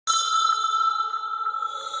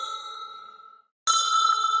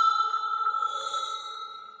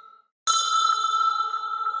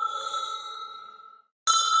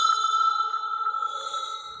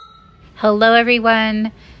Hello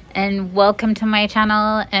everyone, and welcome to my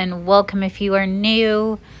channel, and welcome if you are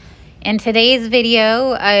new. In today's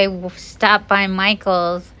video, I stopped by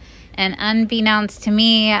Michael's, and unbeknownst to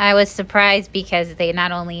me, I was surprised because they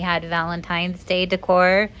not only had Valentine's Day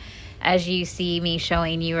decor, as you see me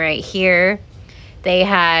showing you right here, they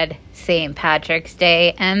had St. Patrick's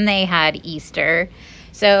Day and they had Easter.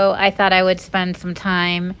 So I thought I would spend some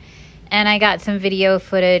time, and I got some video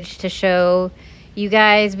footage to show you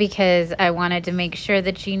guys because I wanted to make sure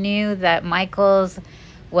that you knew that Michael's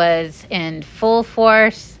was in full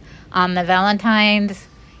force on the Valentine's,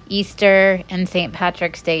 Easter, and St.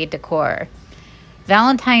 Patrick's Day decor.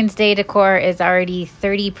 Valentine's Day decor is already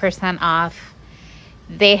 30% off.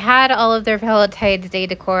 They had all of their Valentine's Day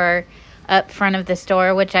decor up front of the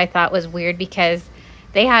store, which I thought was weird because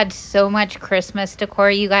they had so much Christmas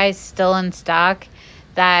decor, you guys, still in stock,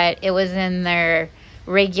 that it was in their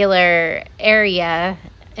regular area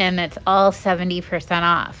and it's all 70%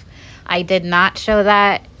 off. I did not show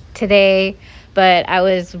that today, but I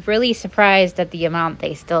was really surprised at the amount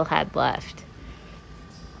they still had left.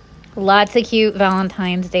 Lots of cute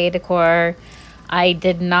Valentine's Day decor. I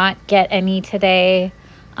did not get any today.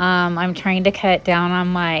 I'm trying to cut down on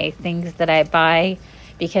my things that I buy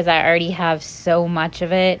because I already have so much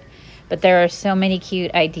of it, but there are so many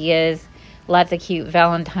cute ideas, lots of cute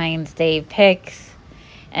Valentine's Day pics.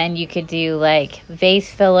 And you could do like vase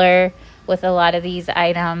filler with a lot of these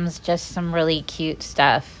items, just some really cute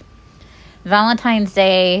stuff. Valentine's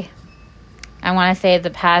Day, I want to say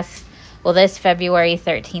this February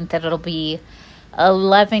 13th, it'll be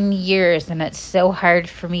 11 years, and it's so hard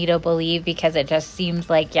for me to believe because it just seems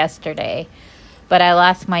like yesterday. But I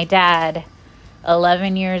lost my dad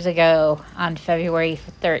 11 years ago on February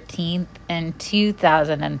 13th in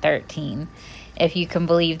 2013. If you can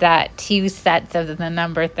believe that, 2 sets of the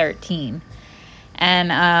number 13.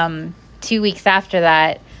 And 2 weeks after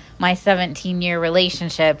that, my 17-year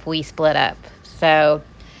relationship, we split up. So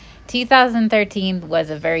 2013 was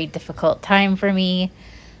a very difficult time for me.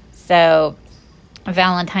 So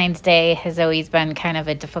Valentine's Day has always been kind of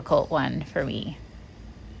a difficult one for me.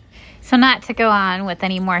 So not to go on with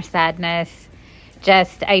any more sadness,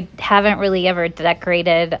 just I haven't really ever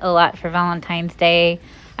decorated a lot for Valentine's Day.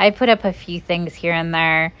 I put up a few things here and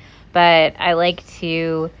there, but I like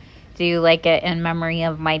to do like a in memory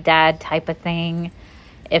of my dad type of thing,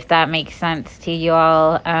 if that makes sense to you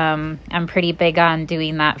all. I'm pretty big on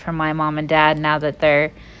doing that for my mom and dad now that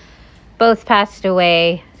they're both passed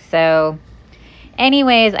away. So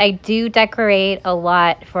anyways, I do decorate a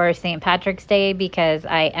lot for St. Patrick's Day because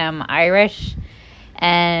I am Irish,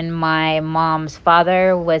 and my mom's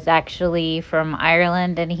father was actually from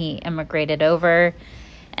Ireland and he immigrated over.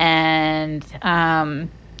 And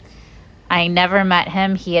I never met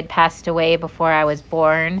him. He had passed away before I was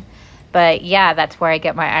born. But yeah, that's where I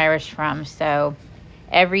get my Irish from. So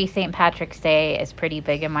every St. Patrick's Day is pretty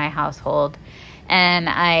big in my household. And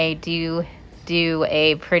I do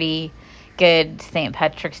a pretty good St.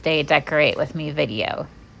 Patrick's Day decorate with me video.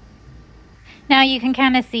 Now you can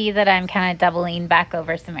kind of see that I'm kind of doubling back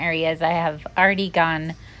over some areas I have already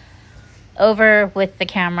gone over with the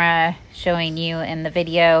camera showing you in the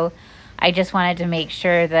video. I just wanted to make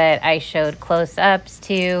sure that I showed close-ups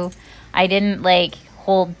too. I didn't like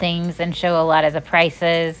hold things and show a lot of the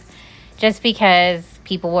prices just because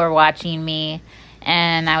people were watching me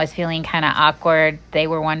and I was feeling kind of awkward. They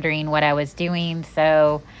were wondering what I was doing,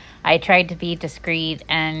 so I tried to be discreet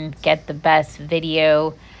and get the best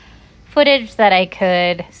video footage that I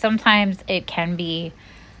could. Sometimes it can be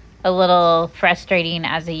a little frustrating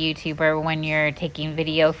as a YouTuber when you're taking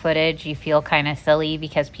video footage. You feel kind of silly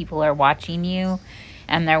because people are watching you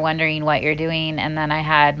and they're wondering what you're doing. And then I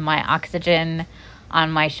had my oxygen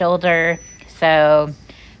on my shoulder. So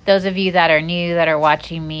those of you that are new that are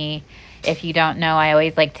watching me, if you don't know, I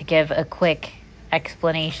always like to give a quick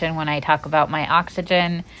explanation when I talk about my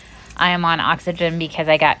oxygen. I am on oxygen because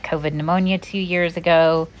I got COVID pneumonia 2 years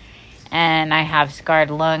ago, and I have scarred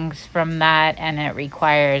lungs from that, and it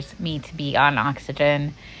requires me to be on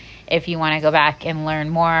oxygen. If you want to go back and learn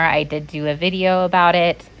more, I did do a video about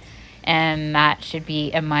it, and that should be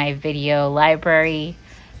in my video library.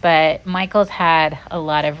 But Michael's had a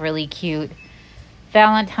lot of really cute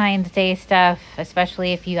Valentine's Day stuff,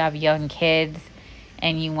 especially if you have young kids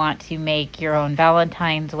and you want to make your own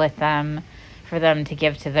Valentines with them for them to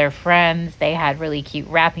give to their friends. They had really cute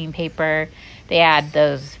wrapping paper. They had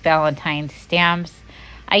those Valentine stamps.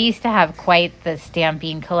 I used to have quite the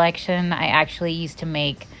stamping collection. I actually used to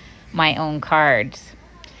make my own cards.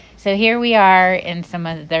 So here we are in some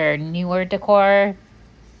of their newer decor.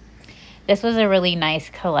 This was a really nice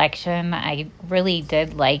collection. I really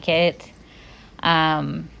did like it.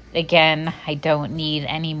 Again, I don't need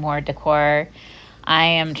any more decor. I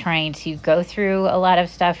am trying to go through a lot of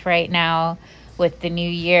stuff right now with the new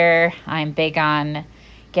year. I'm big on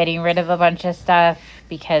getting rid of a bunch of stuff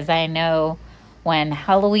because I know when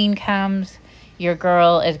Halloween comes, your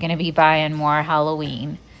girl is going to be buying more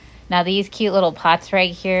Halloween. Now these cute little pots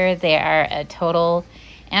right here, they are a total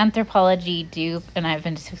Anthropologie dupe, and I've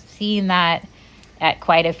been seeing that at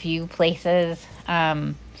quite a few places.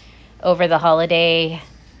 Over the holiday,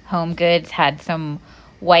 Home Goods had some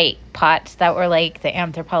white pots that were like the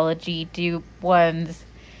Anthropologie dupe ones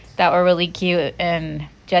that were really cute, and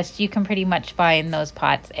just you can pretty much find those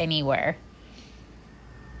pots anywhere.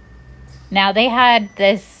 Now they had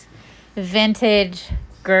this vintage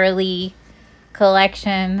girly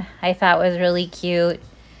collection I thought was really cute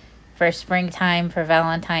for springtime, for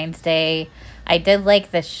Valentine's Day. I did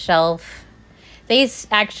like the shelf. They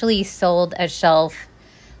actually sold a shelf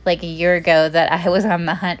like a year ago that I was on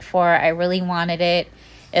the hunt for. I really wanted it.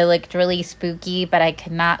 It looked really spooky, but I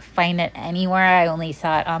could not find it anywhere. I only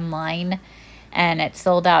saw it online, and it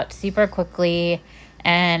sold out super quickly,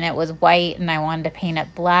 and it was white, and I wanted to paint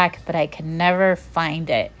it black, but I could never find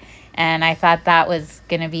it. And I thought that was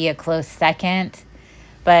going to be a close second,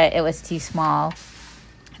 but it was too small.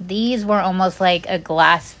 These were almost like a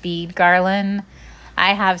glass bead garland.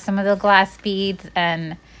 I have some of the glass beads,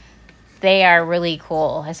 and they are really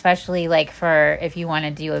cool, especially like for if you want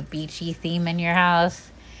to do a beachy theme in your house.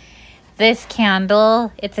 This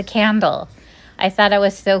candle, it's a candle. I thought it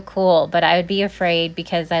was so cool, but I would be afraid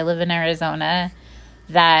because I live in Arizona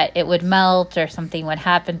that it would melt or something would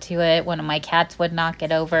happen to it. One of my cats would knock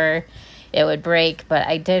it over, it would break, but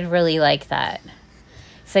I did really like that.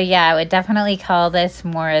 So yeah, I would definitely call this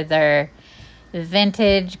more their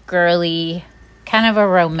vintage, girly, kind of a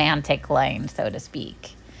romantic line, so to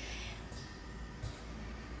speak.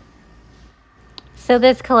 So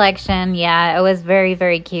this collection, yeah, it was very,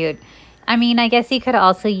 very cute. I mean, I guess you could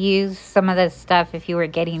also use some of this stuff if you were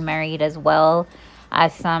getting married as well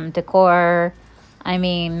as some decor. I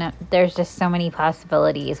mean, there's just so many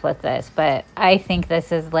possibilities with this, but I think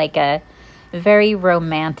this is like a very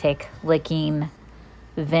romantic looking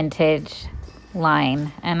vintage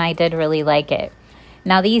line, and I did really like it.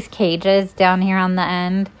 Now these cages down here on the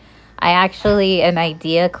end, an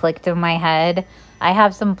idea clicked in my head. I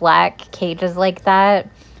have some black cages like that,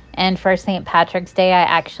 and for St. Patrick's Day I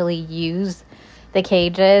actually use the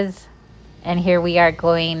cages, and here we are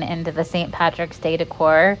going into the St. Patrick's Day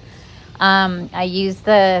decor.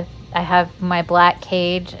 I have my black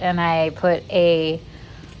cage, and I put a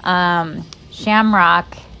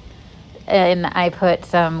shamrock, and I put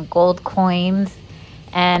some gold coins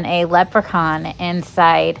and a leprechaun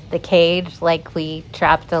inside the cage, like we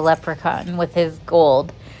trapped a leprechaun with his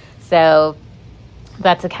gold. So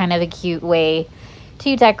that's a kind of a cute way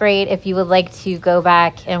to decorate. If you would like to go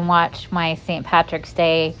back and watch my St. Patrick's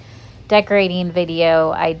Day decorating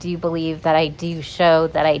video, I do believe that I do show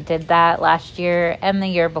that I did that last year and the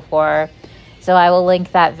year before. So I will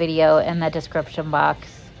link that video in the description box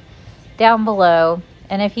down below.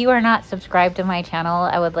 And if you are not subscribed to my channel,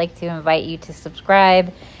 I would like to invite you to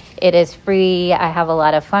subscribe. It is free. I have a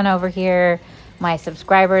lot of fun over here. My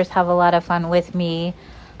subscribers have a lot of fun with me.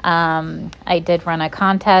 I did run a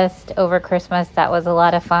contest over Christmas. That was a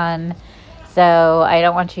lot of fun. So I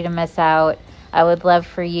don't want you to miss out. I would love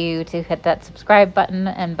for you to hit that subscribe button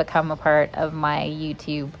and become a part of my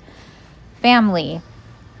YouTube family.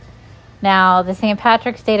 Now, the St.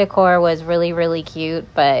 Patrick's Day decor was really, really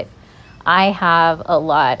cute, but I have a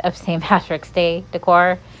lot of St. Patrick's Day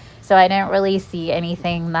decor, so I didn't really see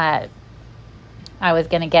anything that I was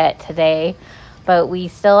going to get today. But we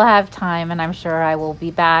still have time, and I'm sure I will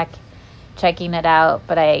be back checking it out.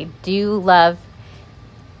 But I do love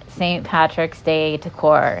St. Patrick's Day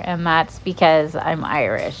decor, and that's because I'm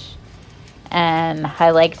Irish. And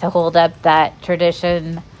I like to hold up that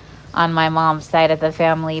tradition on my mom's side of the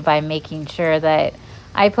family by making sure that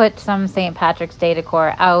I put some St. Patrick's Day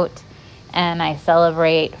decor out, and I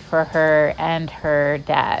celebrate for her and her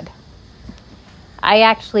dad. I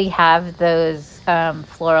actually have those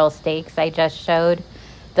floral stakes I just showed.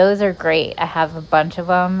 Those are great. I have a bunch of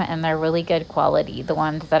them, and they're really good quality. The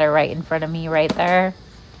ones that are right in front of me right there.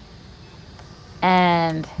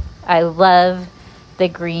 And I love the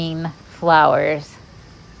green flowers.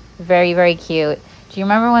 Very, very cute. Do you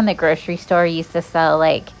remember when the grocery store used to sell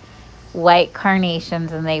like white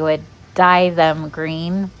carnations and they would dye them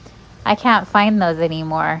green? I can't find those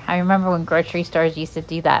anymore. I remember when grocery stores used to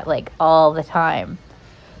do that like all the time.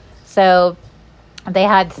 So they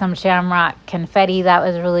had some shamrock confetti that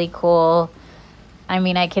was really cool. I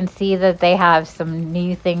mean, I can see that they have some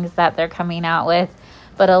new things that they're coming out with.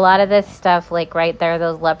 But a lot of this stuff, like right there,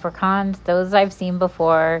 those leprechauns, those I've seen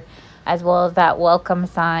before, as well as that welcome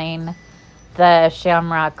sign, the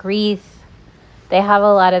shamrock wreath. They have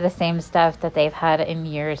a lot of the same stuff that they've had in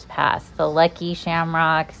years past. The lucky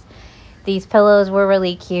shamrocks. These pillows were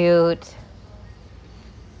really cute.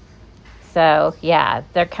 So, yeah,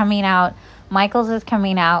 they're coming out. Michael's is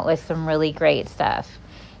coming out with some really great stuff.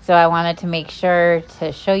 So I wanted to make sure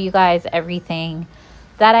to show you guys everything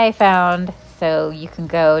that I found, so you can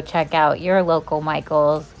go check out your local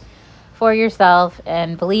Michael's for yourself.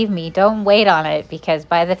 And believe me, don't wait on it, because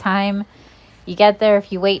by the time you get there,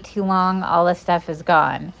 if you wait too long, all the stuff is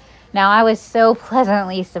gone. Now, I was so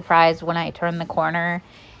pleasantly surprised when I turned the corner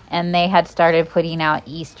and they had started putting out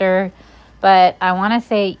Easter. But I want to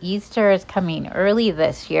say Easter is coming early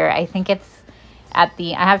this year. I think it's I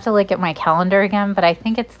have to look at my calendar again, but I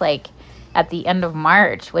think it's like at the end of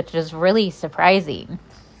March, which is really surprising.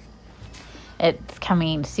 It's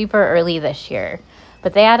coming super early this year.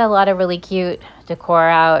 But they had a lot of really cute decor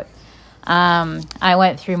out. I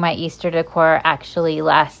went through my Easter decor actually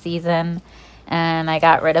last season, and I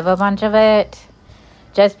got rid of a bunch of it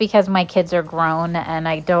just because my kids are grown, and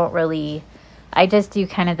I just do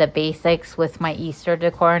kind of the basics with my Easter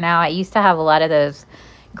decor now. I used to have a lot of those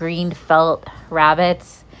green felt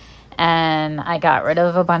rabbits, and I got rid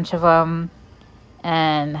of a bunch of them,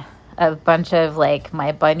 and a bunch of like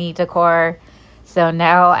my bunny decor. So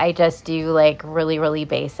now I just do like really, really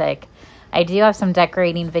basic. I do have some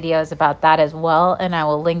decorating videos about that as well, and I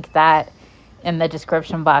will link that in the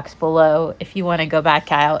description box below if you want to go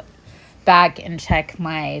back and check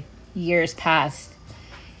my years past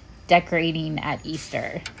decorating at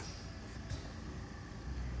Easter.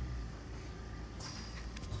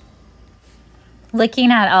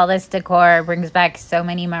 Looking at all this decor brings back so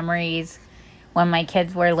many memories when my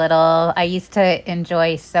kids were little. I used to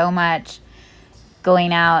enjoy so much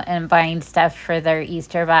going out and buying stuff for their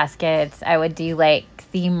Easter baskets. I would do like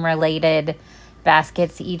theme related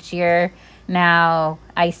baskets each year. Now,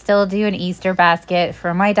 I still do an Easter basket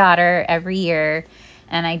for my daughter every year,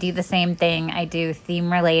 and I do the same thing. I do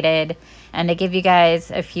theme related. And to give you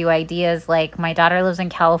guys a few ideas, like my daughter lives in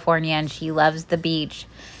California and she loves the beach.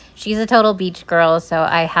 She's a total beach girl, so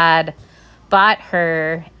I had bought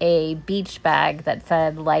her a beach bag that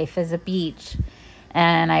said "Life is a Beach,"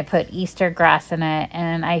 and I put Easter grass in it,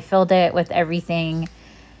 and I filled it with everything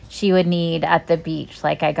she would need at the beach.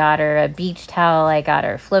 Like I got her a beach towel, I got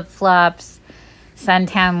her flip-flops,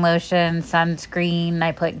 suntan lotion, sunscreen,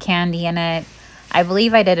 I put candy in it. I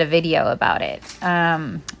believe I did a video about it.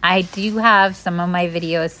 I do have some of my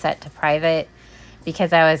videos set to private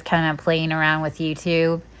because I was kind of playing around with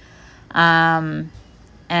YouTube. And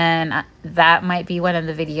that might be one of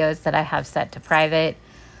the videos that I have set to private.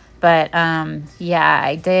 But yeah,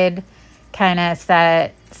 I did kind of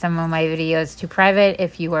set some of my videos to private.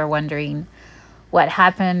 If you are wondering what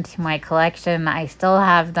happened to my collection, I still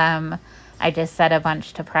have them. I just set a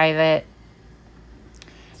bunch to private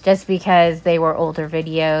just because they were older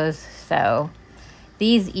videos. So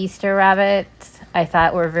these Easter rabbits I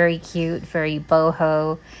thought were very cute, very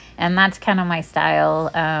boho, and that's kind of my style.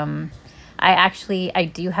 I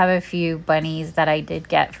do have a few bunnies that I did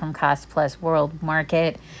get from Cost Plus World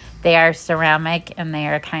Market. They are ceramic and they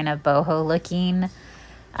are kind of boho looking.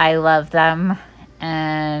 I love them,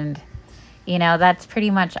 and you know, that's pretty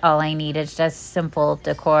much all I need. It's just simple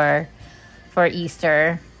decor for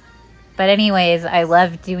Easter. But anyways, I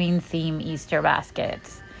love doing theme Easter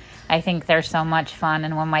baskets. I think they're so much fun,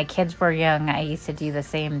 and when my kids were young, I used to do the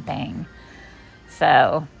same thing.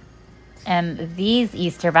 So, and these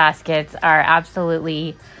Easter baskets are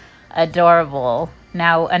absolutely adorable.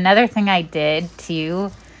 Now, another thing I did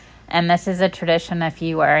too, and this is a tradition if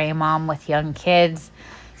you are a mom with young kids,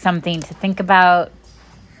 something to think about,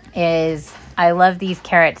 is I love these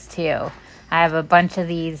carrots too. I have a bunch of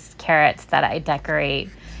these carrots that I decorate.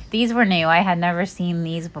 These were new. I had never seen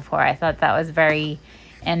these before. I thought that was very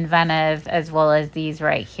inventive, as well as these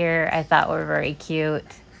right here I thought were very cute.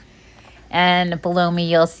 And below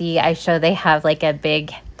me you'll see I show they have like a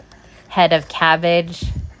big head of cabbage.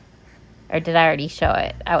 Or did I already show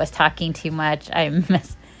it? I was talking too much.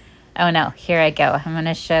 Oh no, here I go. I'm going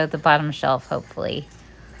to show the bottom shelf hopefully.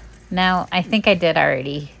 No, I think I did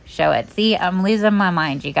already show it. See, I'm losing my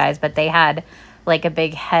mind, you guys, but they had like a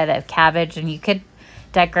big head of cabbage, and you could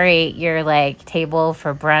decorate your like table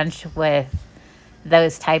for brunch with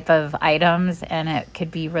those type of items, and it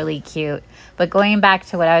could be really cute. But going back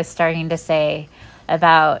to what I was starting to say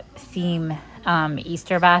about theme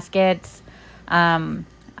Easter baskets,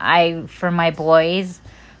 for my boys,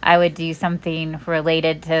 I would do something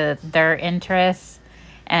related to their interests.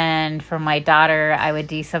 And for my daughter, I would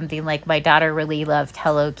do something like, my daughter really loved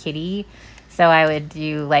Hello Kitty. So I would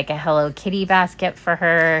do like a Hello Kitty basket for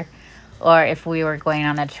her. Or if we were going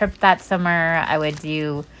on a trip that summer, I would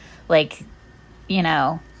do like, you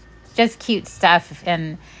know, just cute stuff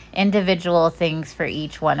and individual things for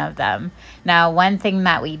each one of them. Now, one thing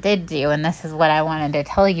that we did do, and this is what I wanted to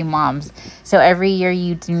tell you moms, so every year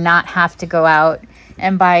you do not have to go out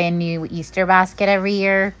and buy a new Easter basket every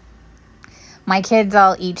year. My kids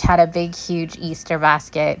all each had a big, huge Easter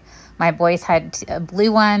basket. My boys had a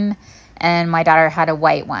blue one, and my daughter had a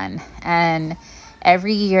white one. And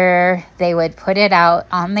every year they would put it out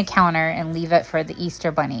on the counter and leave it for the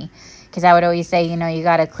Easter bunny. Because I would always say, you know, you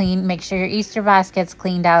got to make sure your Easter basket's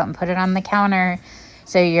cleaned out and put it on the counter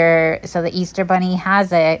so the Easter bunny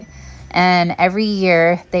has it. And every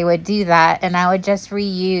year they would do that, and I would just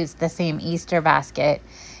reuse the same Easter basket.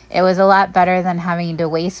 It was a lot better than having to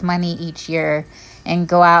waste money each year and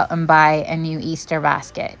go out and buy a new Easter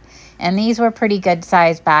basket. And these were pretty good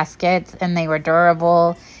sized baskets, and they were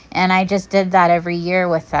durable. And I just did that every year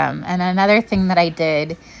with them. And another thing that I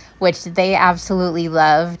did, which they absolutely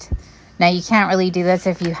loved. Now, you can't really do this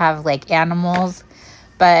if you have like animals,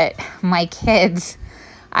 but my kids,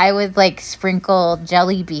 I would like sprinkle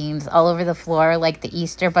jelly beans all over the floor like the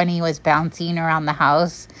Easter bunny was bouncing around the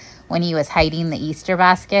house when he was hiding the Easter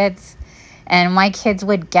baskets. And my kids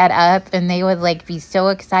would get up and they would like be so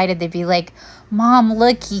excited. They'd be like, Mom,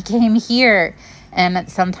 look, he came here. And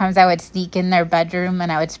sometimes I would sneak in their bedroom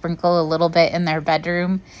and I would sprinkle a little bit in their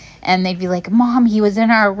bedroom. And they'd be like, Mom, he was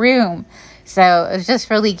in our room. So it was just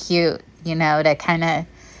really cute, you know, to kind of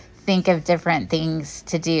think of different things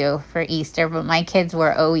to do for Easter. But my kids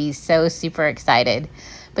were always so super excited.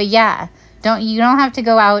 But yeah, you don't have to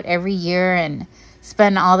go out every year and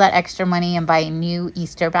spend all that extra money and buy a new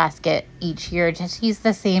Easter basket each year. Just use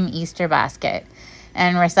the same Easter basket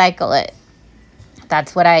and recycle it.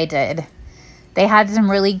 That's what I did. They had some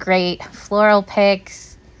really great floral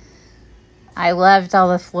picks. I loved all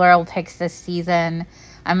the floral picks this season.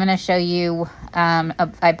 I'm going to show you,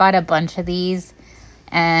 I bought a bunch of these,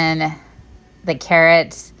 and the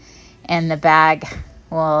carrots and the bag.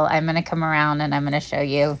 Well, I'm going to come around and I'm going to show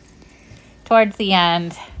you. Towards the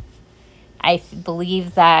end, I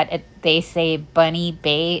believe that they say bunny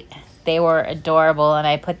bait. They were adorable, and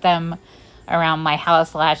I put them around my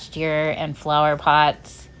house last year in flower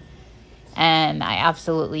pots, and I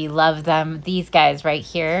absolutely love them. These guys right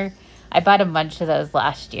here, I bought a bunch of those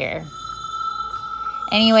last year.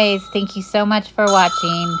 Anyways, thank you so much for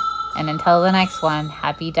watching, and until the next one,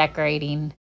 happy decorating.